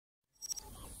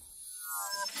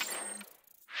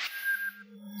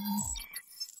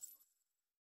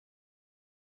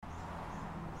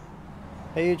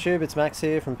Hey YouTube, it's Max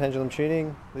here from Pendulum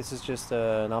Tuning. This is just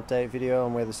an update video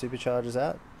on where the Supercharger's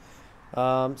at.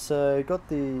 So got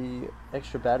the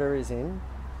extra batteries in,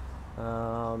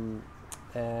 and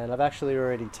I've actually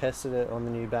already tested it on the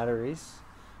new batteries,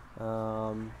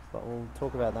 but we'll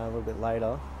talk about that a little bit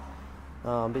later.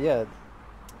 But yeah,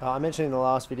 I mentioned in the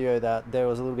last video that there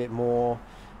was a little bit more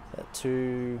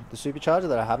to the Supercharger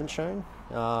that I haven't shown.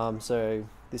 So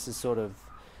this is sort of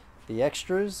the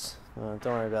extras. Don't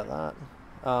worry about that.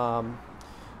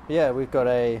 Yeah, we've got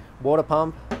a water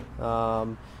pump.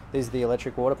 These are the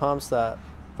electric water pumps that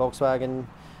Volkswagen,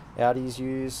 Audis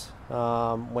use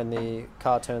when the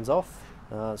car turns off,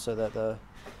 so that the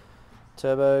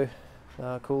turbo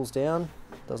cools down,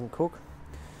 doesn't cook.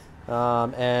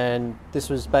 And this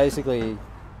was basically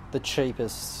the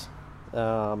cheapest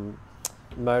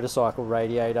motorcycle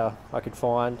radiator I could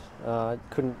find.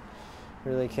 Couldn't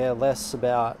really care less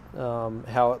about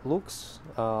how it looks.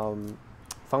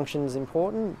 Function's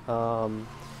important, but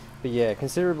yeah,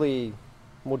 considerably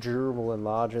more durable and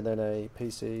larger than a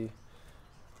PC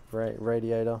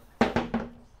radiator.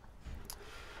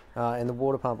 And the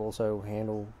water pump also will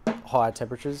handle higher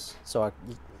temperatures, so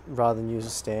rather than use a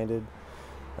standard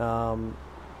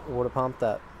water pump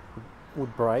that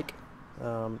would break.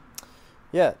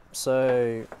 Yeah,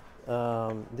 so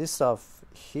this stuff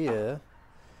here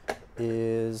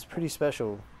is pretty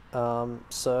special.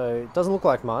 So it doesn't look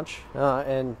like much,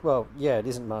 and well, yeah, it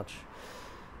isn't much.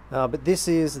 But this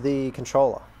is the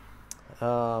controller.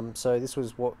 So this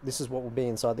is what will be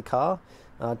inside the car.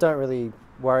 Don't really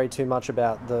worry too much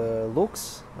about the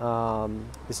looks.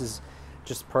 This is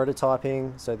just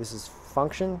prototyping, so this is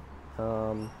function.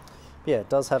 Yeah, it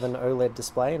does have an OLED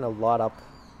display and a light up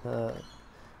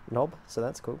knob, so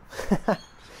that's cool.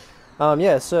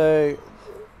 Yeah, so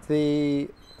the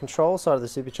control side of the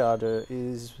Supercharger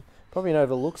is probably an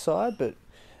overlooked side, but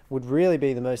would really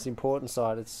be the most important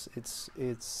side. It's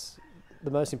the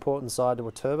most important side to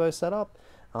a turbo setup,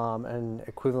 and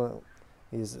equivalent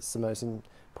is it's the most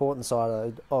important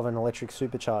side of an electric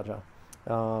Supercharger.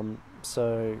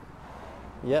 So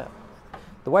yeah,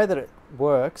 the way that it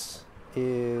works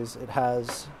is it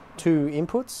has two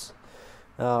inputs.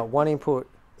 One input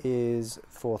is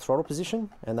for throttle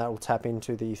position, and that will tap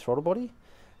into the throttle body,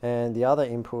 and the other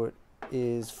input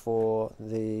is for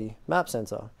the map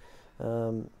sensor.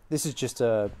 This is just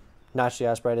a naturally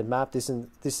aspirated map. This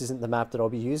isn't the map that I'll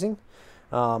be using,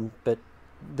 but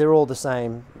they're all the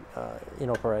same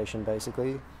in operation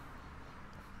basically.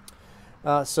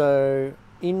 So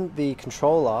in the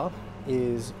controller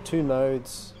is two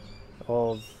modes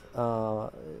of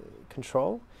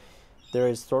control. There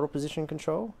is throttle position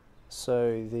control,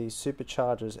 so the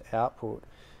Supercharger's output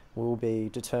will be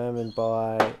determined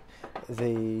by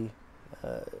the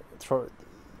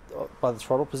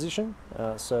throttle position.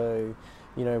 So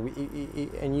you know,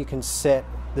 and you can set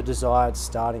the desired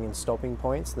starting and stopping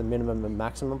points, the minimum and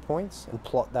maximum points, and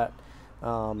plot that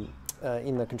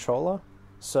in the controller.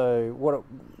 So what it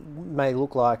may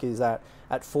look like is that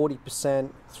at 40%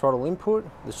 throttle input,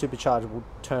 the Supercharger will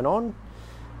turn on,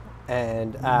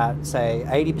 and at say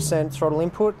 80% throttle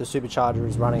input, the Supercharger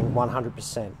is running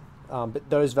 100%. But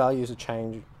those values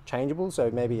are changeable,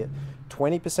 so maybe at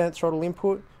 20% throttle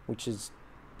input, which is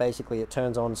basically it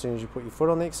turns on as soon as you put your foot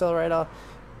on the accelerator,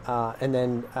 and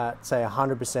then at say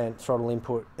 100% throttle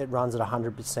input, it runs at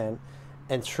 100%,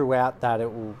 and throughout that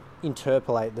it will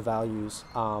interpolate the values,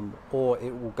 or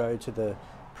it will go to the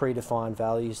predefined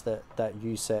values that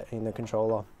you set in the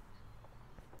controller.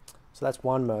 So that's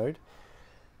one mode.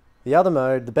 The other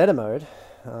mode, the better mode,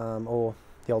 or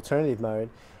the alternative mode,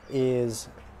 is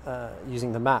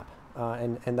using the map,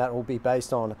 and that will be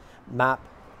based on map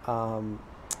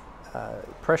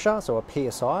pressure, so a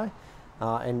PSI,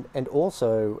 and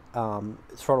also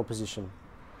throttle position.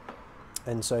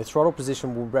 And so throttle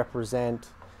position will represent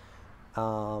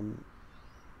a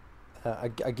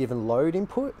given load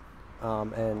input,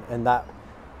 and that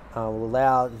will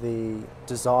allow the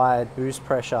desired boost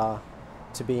pressure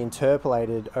to be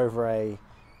interpolated over a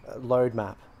load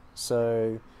map.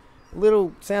 So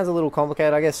sounds a little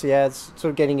complicated, I guess. Yeah, it's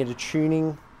sort of getting into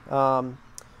tuning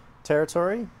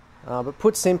territory, but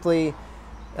put simply,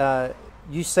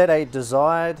 you set a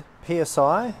desired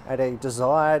PSI at a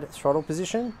desired throttle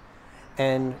position,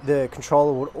 and the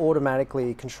controller would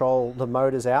automatically control the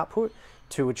motor's output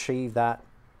to achieve that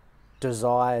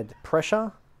desired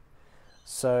pressure.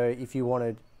 So if you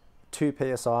wanted 2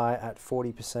 PSI at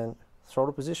 40%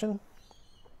 throttle position,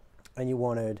 and you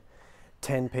wanted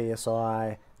 10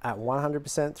 PSI at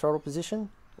 100% throttle position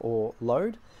or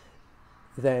load,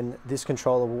 then this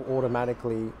controller will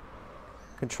automatically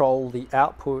control the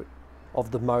output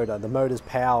of the motor. The motor's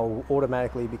power will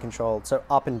automatically be controlled, so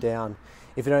up and down.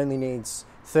 If it only needs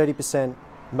 30%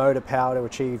 motor power to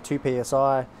achieve 2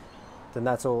 psi, then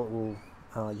that's all it will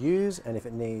use, and if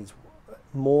it needs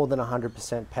more than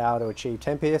 100% power to achieve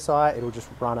 10 psi, it'll just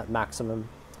run at maximum.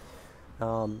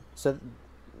 So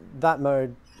that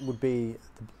mode would be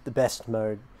the best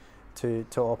mode to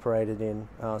operate it in,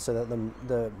 so that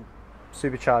the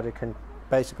supercharger can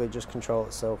basically just control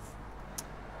itself.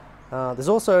 There's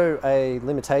also a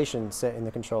limitation set in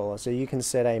the controller, so you can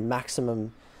set a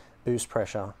maximum boost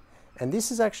pressure, and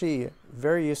this is actually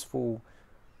very useful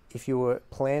if you were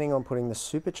planning on putting the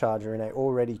supercharger in a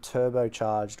already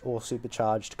turbocharged or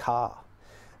supercharged car,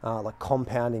 like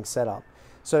compounding setup.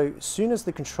 So as soon as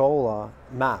the controller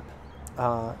map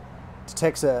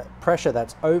detects a pressure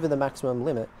that's over the maximum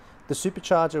limit, the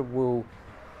supercharger will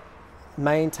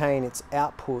maintain its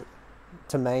output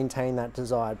to maintain that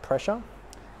desired pressure.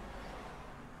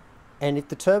 And if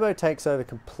the turbo takes over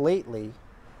completely,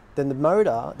 then the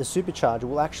motor, the supercharger,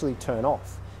 will actually turn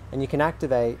off, and you can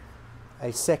activate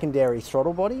a secondary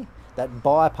throttle body that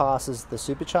bypasses the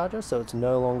supercharger, so it's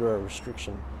no longer a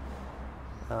restriction.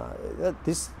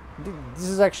 This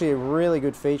is actually a really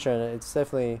good feature, and it's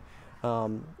definitely,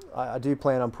 I do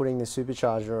plan on putting the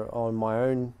supercharger on my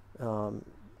own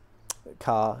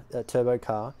car, turbo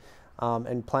car,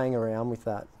 and playing around with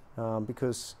that,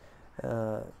 because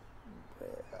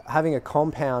having a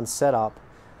compound setup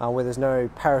where there's no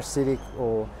parasitic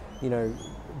or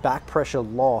back pressure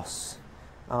loss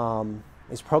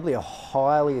is probably a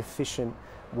highly efficient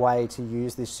way to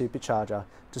use this supercharger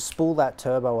to spool that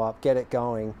turbo up, get it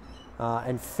going,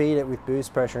 and feed it with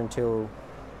boost pressure until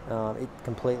it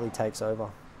completely takes over.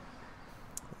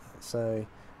 So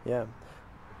yeah,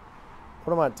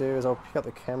 what I might do is I'll pick up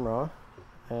the camera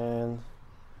and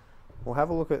we'll have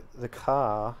a look at the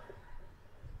car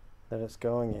that it's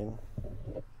going in.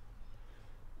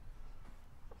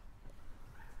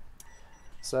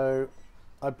 So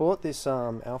I bought this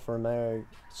Alfa Romeo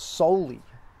solely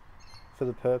for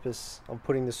the purpose of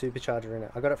putting the supercharger in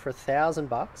it. I got it for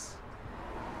 $1,000.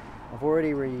 I've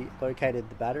already relocated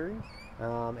the battery,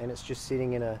 and it's just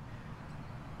sitting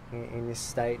in this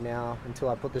state now until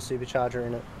I put the supercharger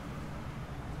in it.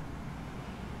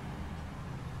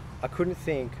 I couldn't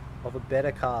think of a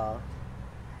better car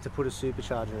to put a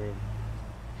supercharger in.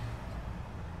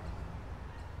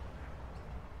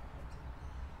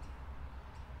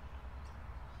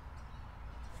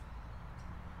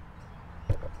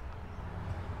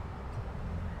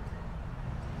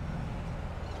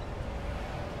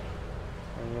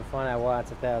 And you'll find out why it's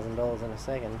 $1,000 in a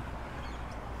second.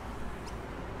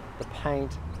 The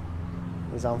paint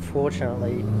is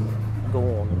unfortunately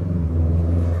gone.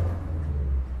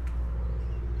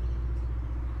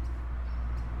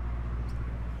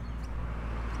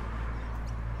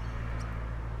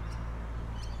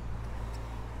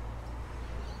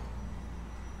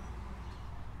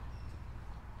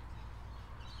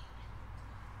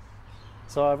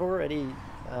 So I've already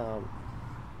done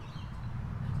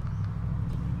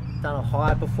a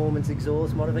high performance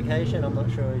exhaust modification. I'm not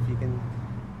sure if you can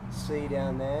see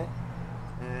down there,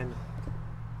 and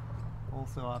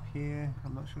also up here,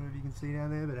 I'm not sure if you can see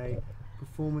down there, but a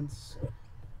performance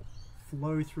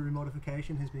flow through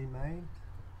modification has been made.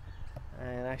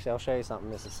 And actually I'll show you something.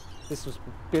 This was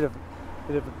a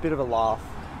bit of a laugh.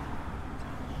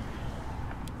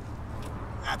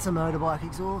 That's a motorbike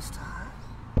exhaust.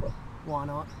 Why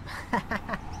not?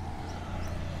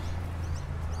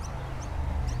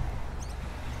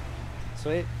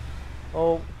 Sweet.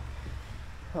 Well,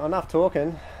 enough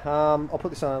talking. I'll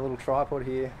put this on a little tripod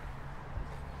here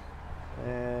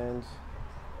and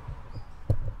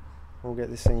we'll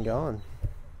get this thing going.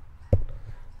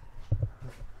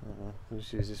 I'll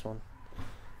just use this one.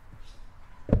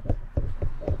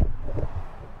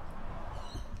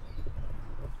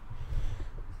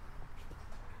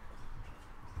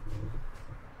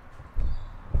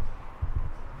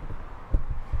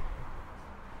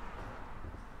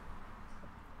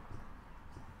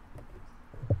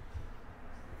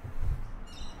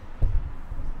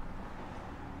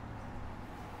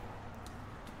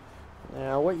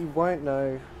 Now what you won't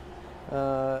know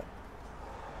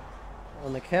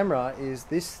on the camera is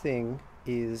this thing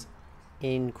is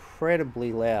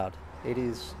incredibly loud. It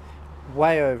is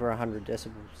way over 100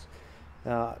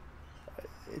 decibels.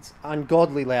 It's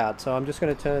ungodly loud, so I'm just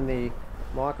going to turn the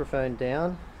microphone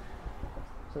down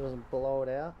so it doesn't blow it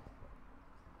out.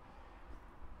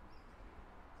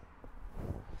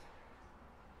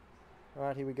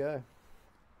 Alright, here we go.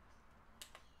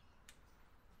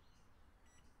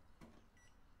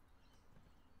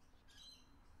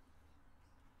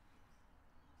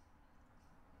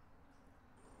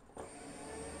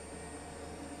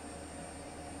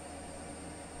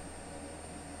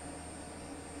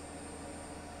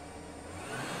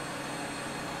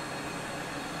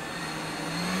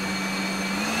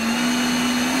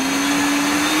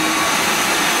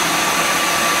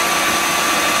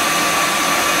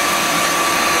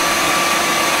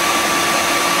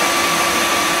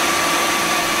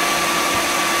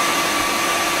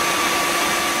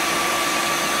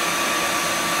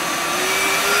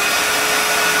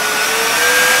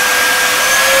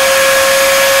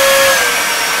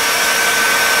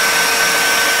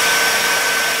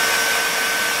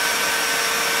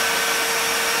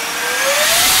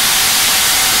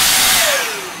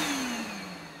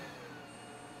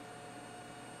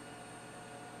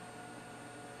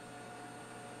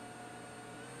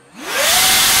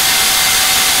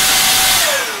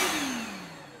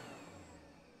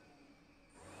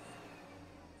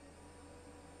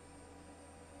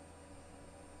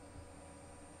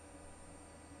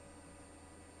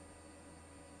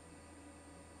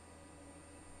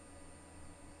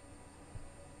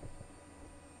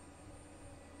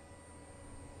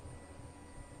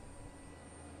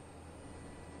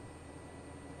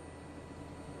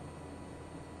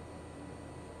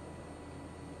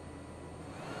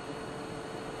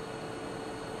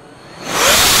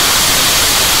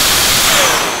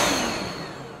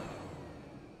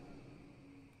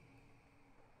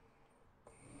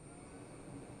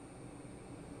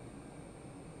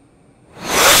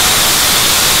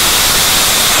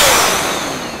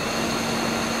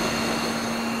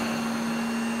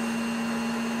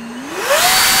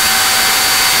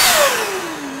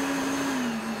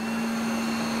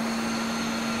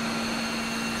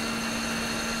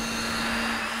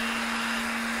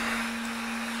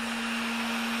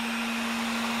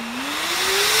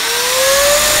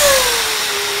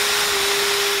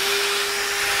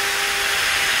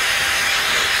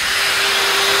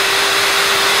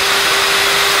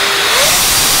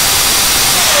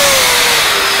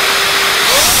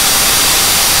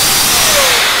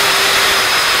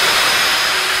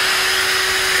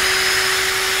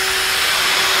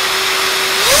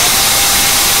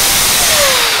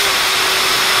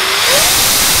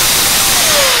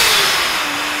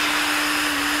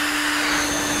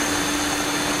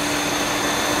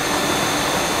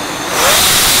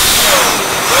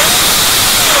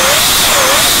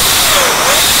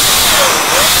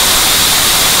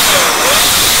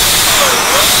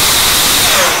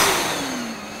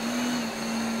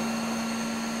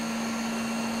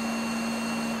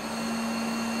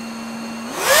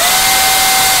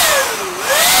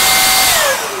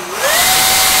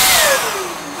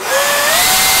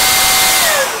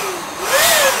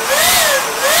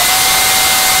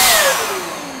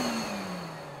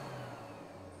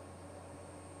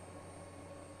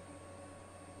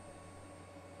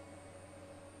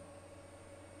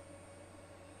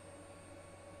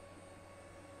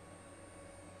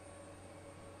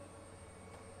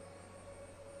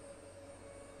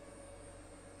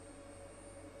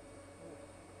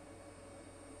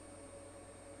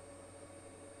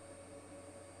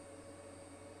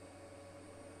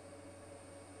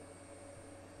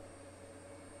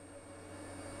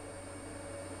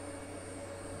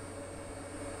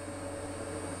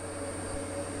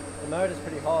 motor's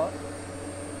pretty hot.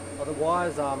 Well, the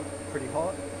wires are pretty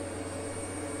hot.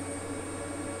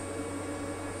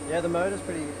 Yeah, the motor's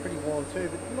pretty warm too,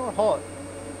 but not hot.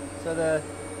 So the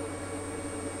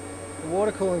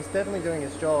water cooling's definitely doing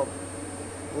its job.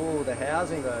 Ooh, the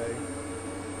housing though,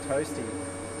 toasty.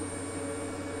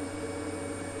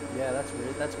 Yeah,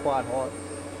 that's quite hot.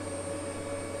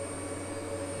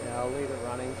 Yeah, I'll leave it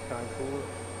running to try and cool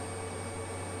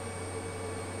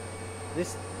it.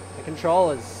 The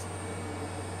controller's,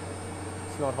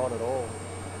 it's not hot at all.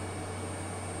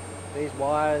 These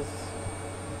wires,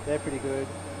 they're pretty good.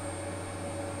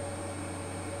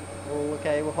 Oh,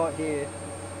 okay, we're hot here.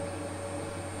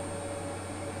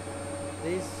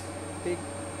 These big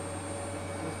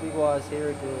wires here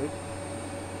are good.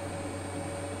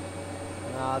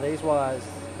 Nah, these wires,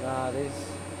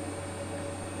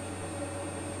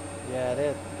 yeah,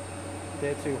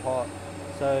 they're too hot.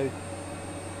 So,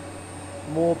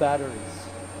 more batteries.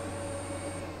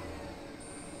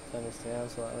 Turn this down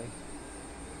slightly.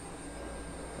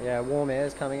 Yeah, warm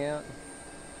air's coming out.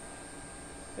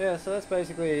 Yeah, so that's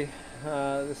basically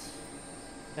how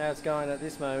it's going at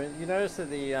this moment. You notice that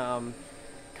the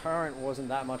current wasn't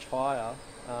that much higher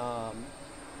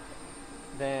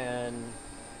than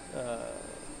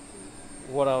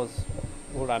what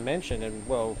I mentioned, and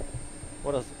well,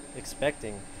 what I was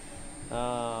expecting.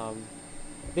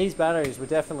 These batteries were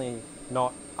definitely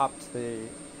not up to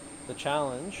the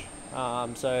challenge.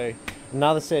 So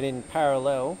another set in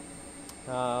parallel.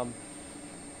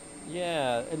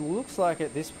 Yeah, it looks like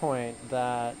at this point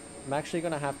that I'm actually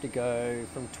going to have to go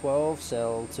from 12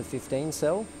 cell to 15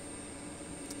 cell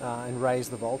and raise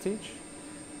the voltage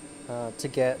to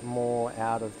get more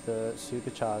out of the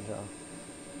supercharger.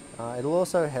 It'll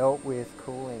also help with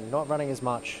cooling. Not running as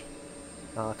much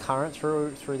current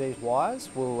through these wires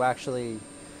will actually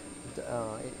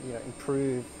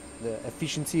improve the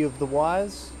efficiency of the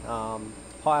wires.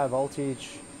 Higher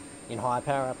voltage in high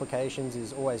power applications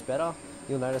is always better.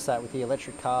 You'll notice that with the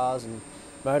electric cars and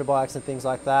motorbikes and things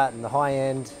like that, and the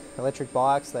high-end electric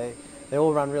bikes, they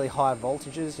all run really high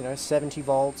voltages, 70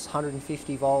 volts,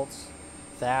 150 volts,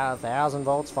 1000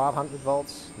 volts, 500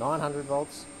 volts, 900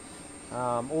 volts,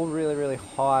 all really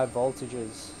high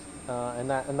voltages, and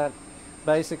that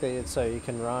basically it's so you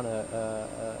can run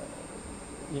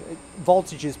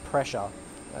voltage is pressure,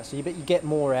 so you get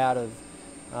more out of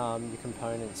your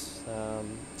components.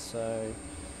 So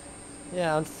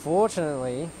yeah,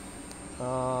 unfortunately,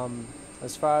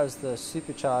 as far as the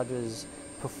supercharger's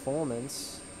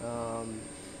performance,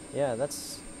 yeah,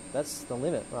 that's the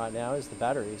limit right now, is the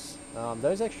batteries.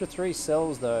 Those extra 3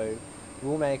 cells though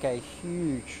will make a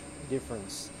huge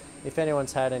difference. If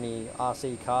anyone's had any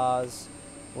RC cars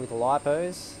with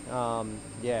LiPos,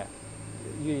 yeah,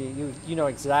 you know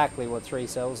exactly what 3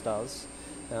 cells does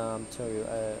to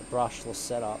a brushless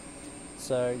setup.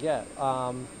 So yeah,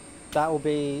 that will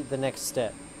be the next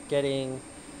step, getting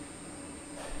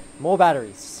more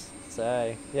batteries.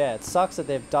 So yeah, it sucks that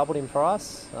they've doubled in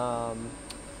price,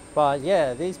 but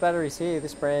yeah, these batteries here,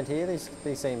 this brand here, these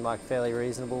seem like fairly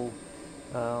reasonable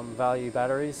value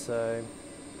batteries. So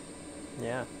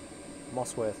yeah,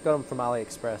 Mossworth, got them from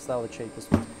AliExpress. They were the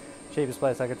cheapest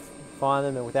place I could find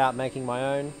them, and without making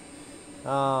my own.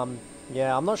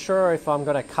 Yeah, I'm not sure if I'm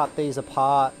going to cut these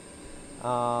apart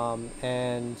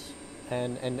and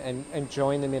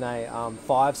join them in a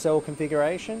 5 cell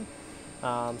configuration.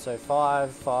 So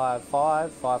 5, 5,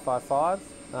 5, 5, 5, 5.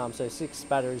 So 6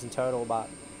 batteries in total, but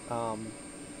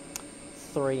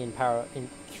 3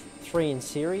 in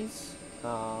series,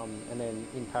 and then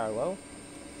in parallel.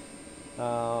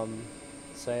 So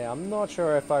yeah, I'm not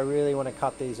sure if I really want to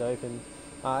cut these open.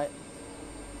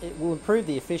 It will improve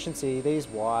the efficiency. These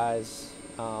wires,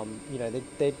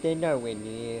 they're nowhere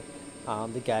near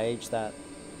the gauge that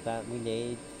we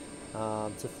need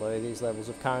to flow these levels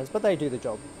of currents, but they do the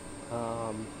job.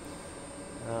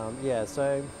 Yeah,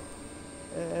 so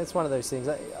it's one of those things.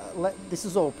 This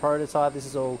is all prototype. This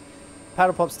is all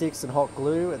paddle pop sticks and hot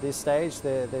glue at this stage.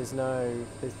 This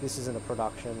isn't a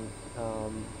production.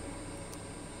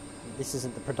 This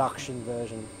isn't the production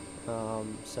version.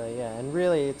 So yeah, and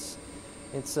really it's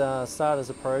started as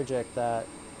a project that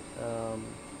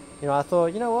I thought,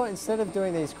 you know what, instead of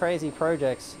doing these crazy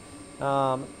projects,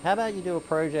 how about you do a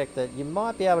project that you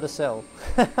might be able to sell?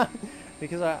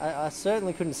 Because I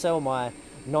certainly couldn't sell my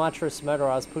nitrous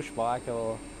motorized push bike,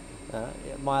 or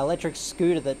my electric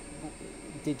scooter that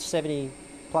did 70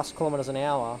 plus kilometers an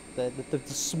hour, the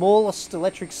smallest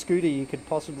electric scooter you could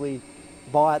possibly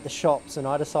buy at the shops, and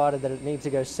I decided that it needed to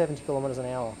go 70 kilometers an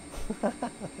hour.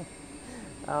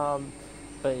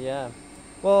 But yeah,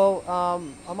 Well,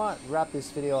 I might wrap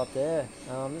this video up there.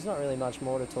 There's not really much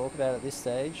more to talk about at this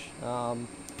stage.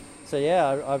 So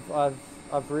yeah,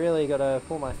 I've really got to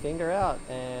pull my finger out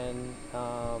and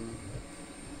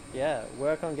yeah,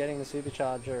 work on getting the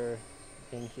supercharger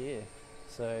in here.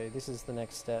 So this is the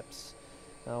next steps.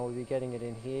 We'll be getting it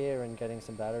in here and getting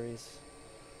some batteries.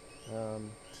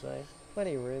 So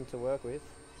plenty of room to work with.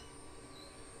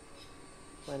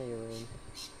 Plenty of room.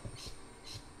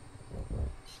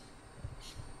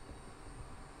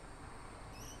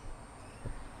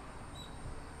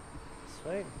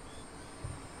 Sweet.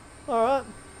 Alright.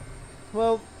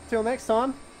 Well, till next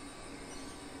time.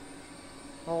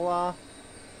 I'll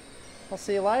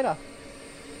see you later.